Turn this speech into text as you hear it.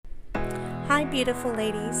Hi, beautiful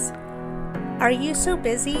ladies. Are you so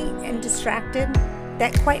busy and distracted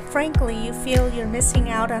that quite frankly you feel you're missing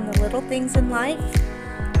out on the little things in life?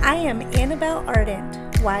 I am Annabelle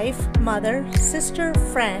Ardent, wife, mother, sister,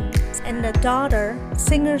 friend, and a daughter,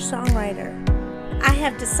 singer-songwriter. I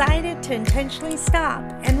have decided to intentionally stop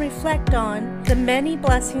and reflect on the many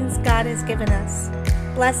blessings God has given us.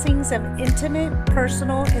 Blessings of intimate,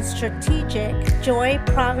 personal, and strategic joy,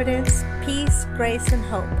 providence, peace, grace, and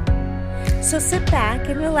hope. So sit back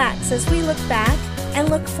and relax as we look back and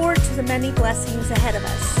look forward to the many blessings ahead of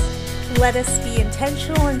us. Let us be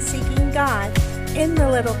intentional in seeking God in the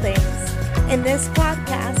little things. In this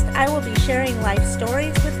podcast, I will be sharing life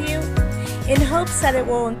stories with you in hopes that it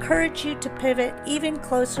will encourage you to pivot even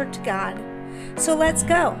closer to God. So let's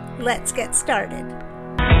go. Let's get started.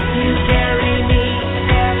 You carry me.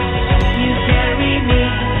 You carry me.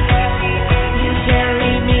 You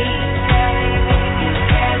carry me. You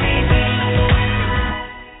carry me.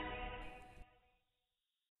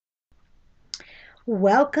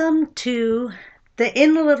 Welcome to the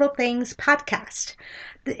In the Little Things podcast.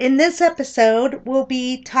 In this episode, we'll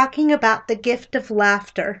be talking about the gift of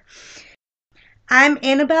laughter. I'm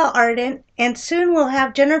Annabelle Ardent, and soon we'll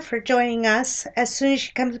have Jennifer joining us as soon as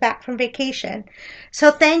she comes back from vacation.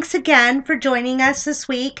 So thanks again for joining us this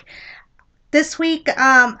week. This week,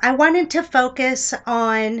 I wanted to focus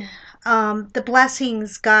on the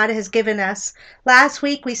blessings God has given us. Last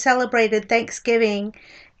week, we celebrated Thanksgiving,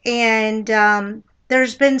 and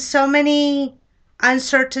there's been so many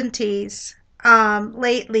uncertainties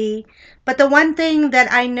lately. But the one thing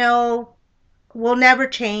that I know will never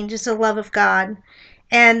change is the love of God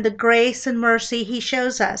and the grace and mercy He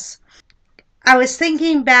shows us. I was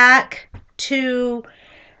thinking back to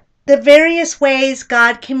the various ways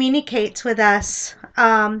God communicates with us,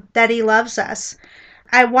 that He loves us.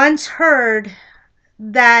 I once heard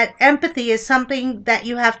that empathy is something that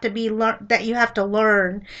you have to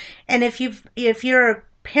learn, and if you're a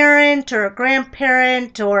parent or a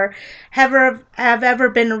grandparent or have ever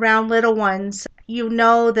been around little ones, you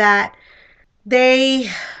know that they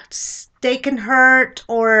can hurt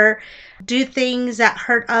or do things that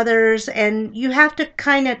hurt others, and you have to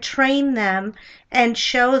kind of train them and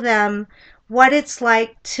show them what it's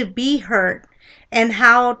like to be hurt and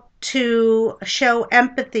how to show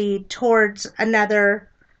empathy towards another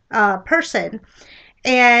person.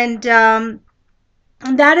 And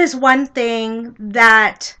that is one thing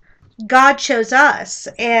that God shows us.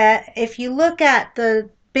 If you look at the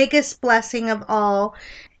biggest blessing of all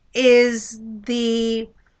is the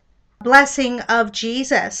blessing of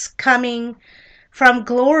Jesus coming from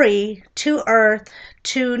glory to earth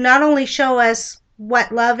to not only show us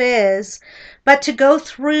what love is, but to go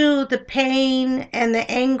through the pain and the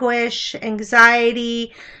anguish,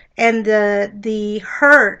 anxiety, and the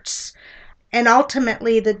hurts, and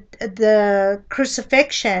ultimately the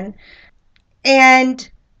crucifixion. And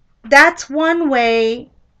that's one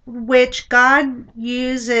way which God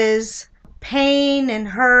uses pain and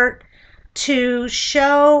hurt to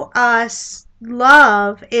show us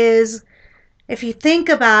love. Is, if you think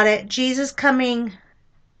about it, Jesus coming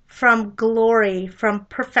from glory, from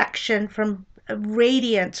perfection, from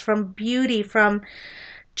radiance, from beauty, from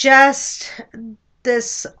just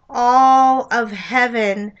this all of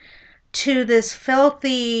heaven to this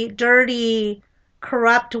filthy, dirty,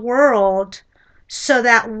 corrupt world, so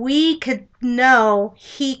that we could know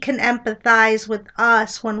He can empathize with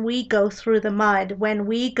us when we go through the mud, when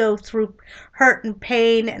we go through hurt and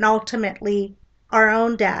pain, and ultimately our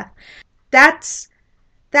own death. That's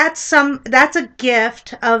a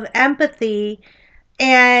gift of empathy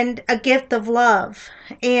and a gift of love.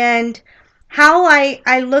 And how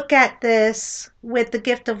I look at this with the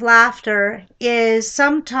gift of laughter is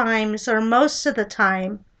sometimes, or most of the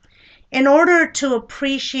time, in order to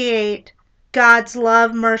appreciate God's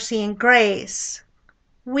love, mercy, and grace,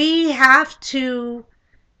 we have to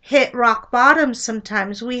hit rock bottom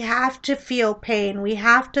sometimes. We have to feel pain. We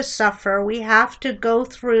have to suffer. We have to go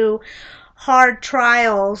through hard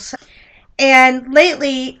trials. And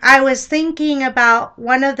lately, I was thinking about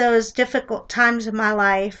one of those difficult times in my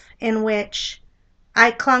life in which I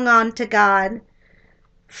clung on to God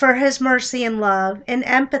for His mercy and love and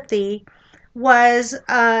empathy. Was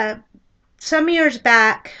some years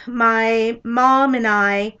back, my mom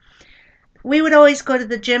and we would always go to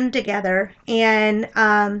the gym together, and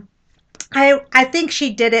I think she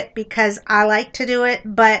did it because I like to do it,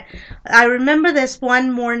 but I remember this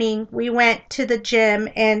one morning we went to the gym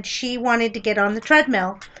and she wanted to get on the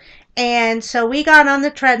treadmill. And so we got on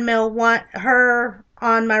the treadmill, her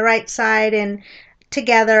on my right side and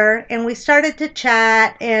together, and we started to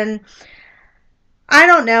chat, and I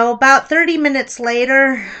don't know, about 30 minutes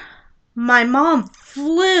later, my mom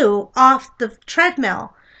flew off the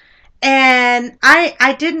treadmill. And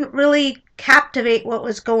I didn't really captivate what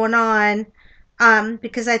was going on,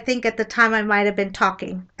 because I think at the time I might have been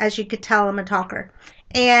talking. As you could tell, I'm a talker.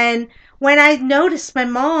 And when I noticed my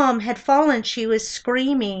mom had fallen, she was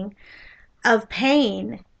screaming of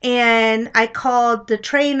pain. And I called the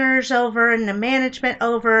trainers over and the management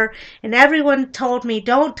over, and everyone told me,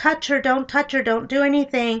 don't touch her, don't touch her, don't do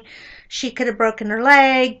anything. She could have broken her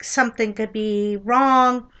leg, something could be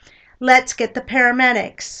wrong. Let's get the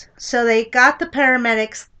paramedics. So they got the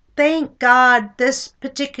paramedics. Thank God this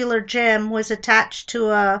particular gym was attached to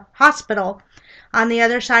a hospital. On the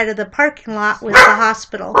other side of the parking lot was the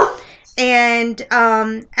hospital. And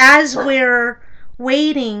as we're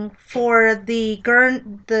waiting for the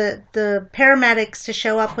paramedics to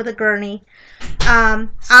show up with a gurney,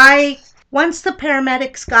 I once the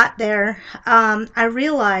paramedics got there, I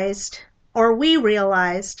realized, or we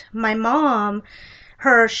realized, my mom,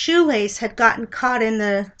 her shoelace had gotten caught in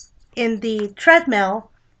the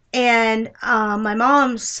treadmill, and my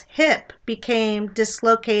mom's hip became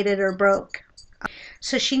dislocated or broke.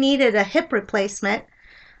 So she needed a hip replacement.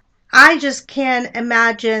 I just can't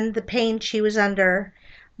imagine the pain she was under,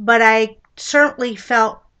 but I certainly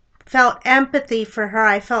felt empathy for her.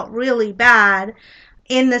 I felt really bad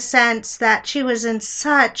in the sense that she was in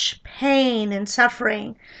such pain and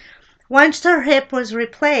suffering. Once her hip was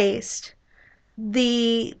replaced,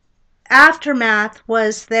 the aftermath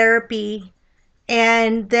was therapy,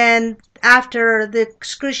 and then after the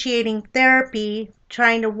excruciating therapy,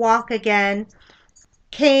 trying to walk again,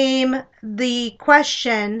 came the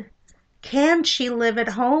question, can she live at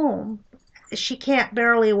home? She can't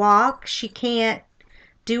barely walk. She can't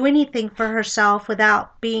do anything for herself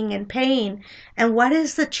without being in pain. And what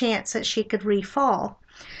is the chance that she could refall?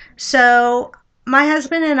 So my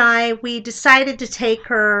husband and I, we decided to take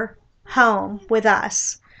her home with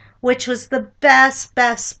us, which was the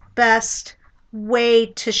best way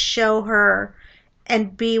to show her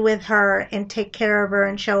and be with her and take care of her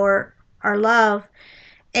and show her our love.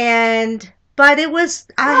 And but it was,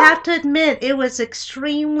 I have to admit, it was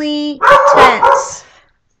extremely tense.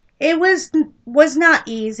 It was not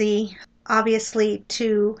easy, obviously,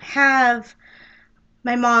 to have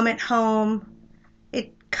my mom at home.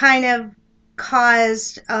 It kind of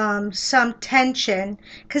caused some tension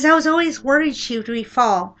because I was always worried she would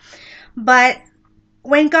fall. But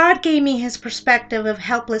when God gave me his perspective of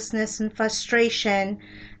helplessness and frustration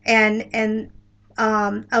and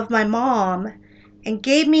of my mom, and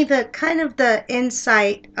gave me the kind of the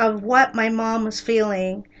insight of what my mom was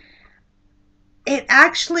feeling, it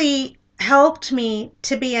actually helped me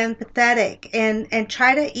to be empathetic and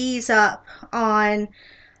try to ease up on,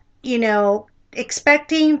 you know,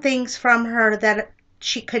 expecting things from her that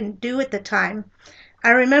she couldn't do at the time.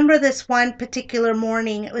 I remember this one particular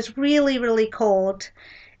morning. It was really, really cold.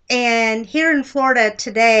 And here in Florida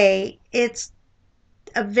today, it's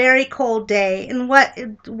a very cold day. And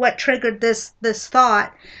what triggered this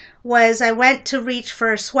thought was I went to reach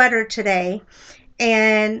for a sweater today,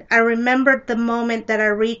 and I remembered the moment that I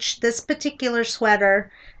reached this particular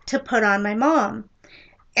sweater to put on my mom.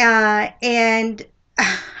 And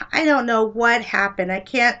I don't know what happened. I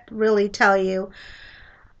can't really tell you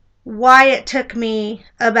why it took me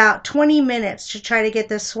about 20 minutes to try to get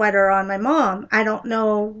this sweater on my mom. I don't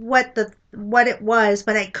know what it was,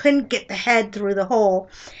 but I couldn't get the head through the hole.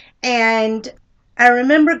 And I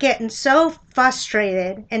remember getting so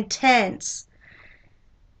frustrated and tense.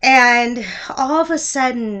 And all of a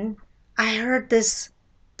sudden, I heard this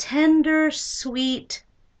tender, sweet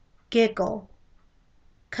giggle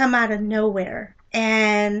come out of nowhere.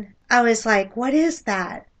 And I was like, what is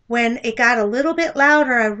that? When it got a little bit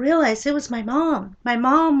louder, I realized it was my mom. My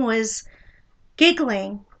mom was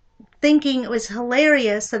giggling, thinking it was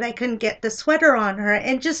hilarious that I couldn't get the sweater on her.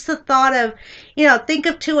 And just the thought of, think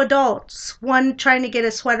of two adults, one trying to get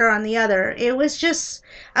a sweater on the other. It was just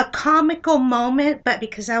a comical moment, but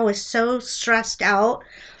because I was so stressed out,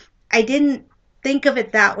 I didn't think of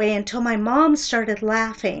it that way until my mom started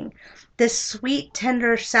laughing. This sweet,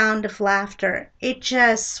 tender sound of laughter. It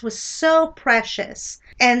just was so precious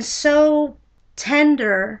and so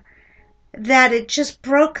tender that it just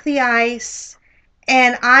broke the ice,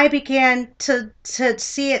 and I began to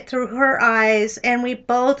see it through her eyes, and we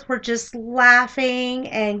both were just laughing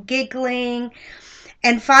and giggling.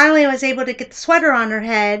 And finally I was able to get the sweater on her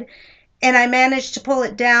head, and I managed to pull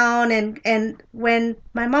it down, and when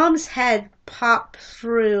my mom's head popped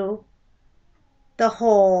through the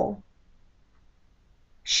hole,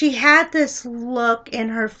 she had this look in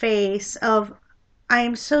her face of, I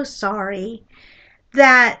am so sorry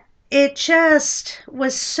that it just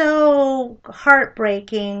was so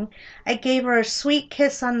heartbreaking. I gave her a sweet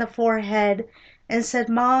kiss on the forehead and said,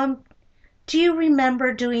 Mom, do you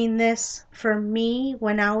remember doing this for me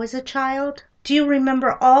when I was a child? Do you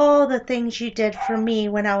remember all the things you did for me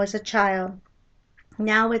when I was a child?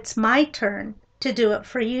 Now it's my turn to do it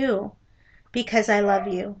for you because I love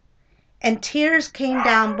you. And tears came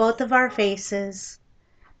down both of our faces.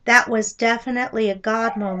 That was definitely a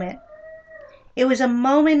God moment. It was a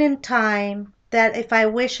moment in time that if I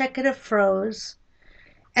wish I could have froze.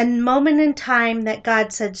 A moment in time that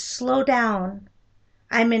God said, slow down.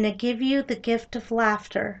 I'm going to give you the gift of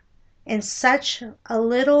laughter. And such a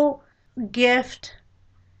little gift.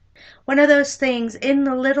 One of those things in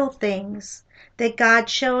the little things that God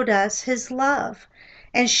showed us his love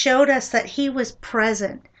and showed us that he was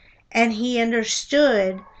present and he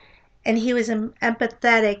understood and he was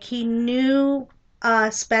empathetic. He knew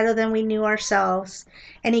us better than we knew ourselves,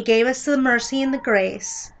 and he gave us the mercy and the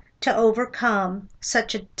grace to overcome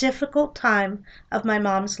such a difficult time of my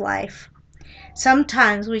mom's life.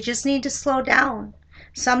 Sometimes we just need to slow down.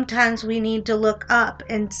 Sometimes we need to look up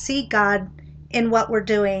and see God in what we're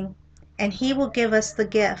doing, and he will give us the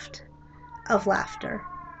gift of laughter.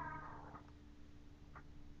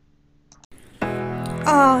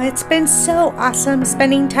 Oh, it's been so awesome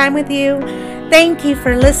spending time with you. Thank you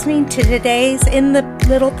for listening to today's In the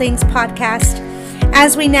Little Things podcast.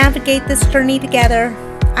 As we navigate this journey together,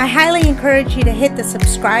 I highly encourage you to hit the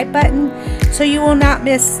subscribe button so you will not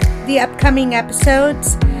miss the upcoming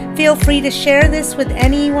episodes. Feel free to share this with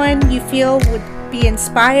anyone you feel would be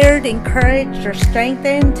inspired, encouraged, or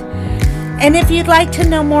strengthened. And if you'd like to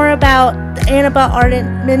know more about the Annabelle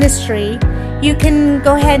Ardent Ministry, you can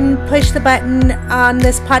go ahead and push the button on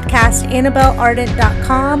this podcast,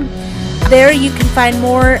 AnnabelleArdent.com. There you can find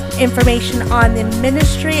more information on the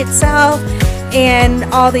ministry itself and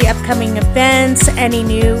all the upcoming events, any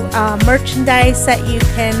new merchandise that you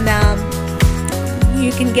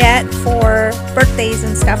can get for birthdays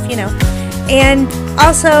and stuff, And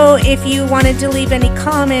also, if you wanted to leave any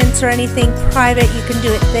comments or anything private, you can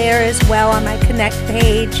do it there as well on my Connect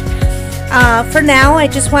page. For now, I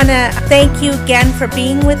just want to thank you again for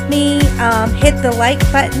being with me. Hit the like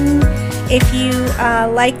button if you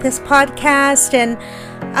like this podcast, and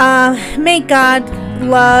may God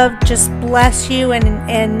love just bless you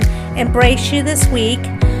and embrace you this week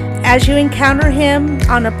as you encounter him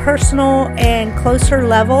on a personal and closer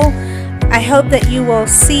level. I hope that you will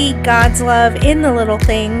see God's love in the little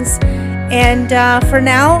things. And for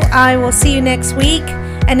now, I will see you next week.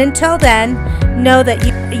 And until then, know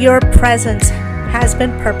that your presence has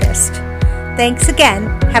been purposed. Thanks again.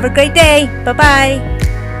 Have a great day. Bye-bye.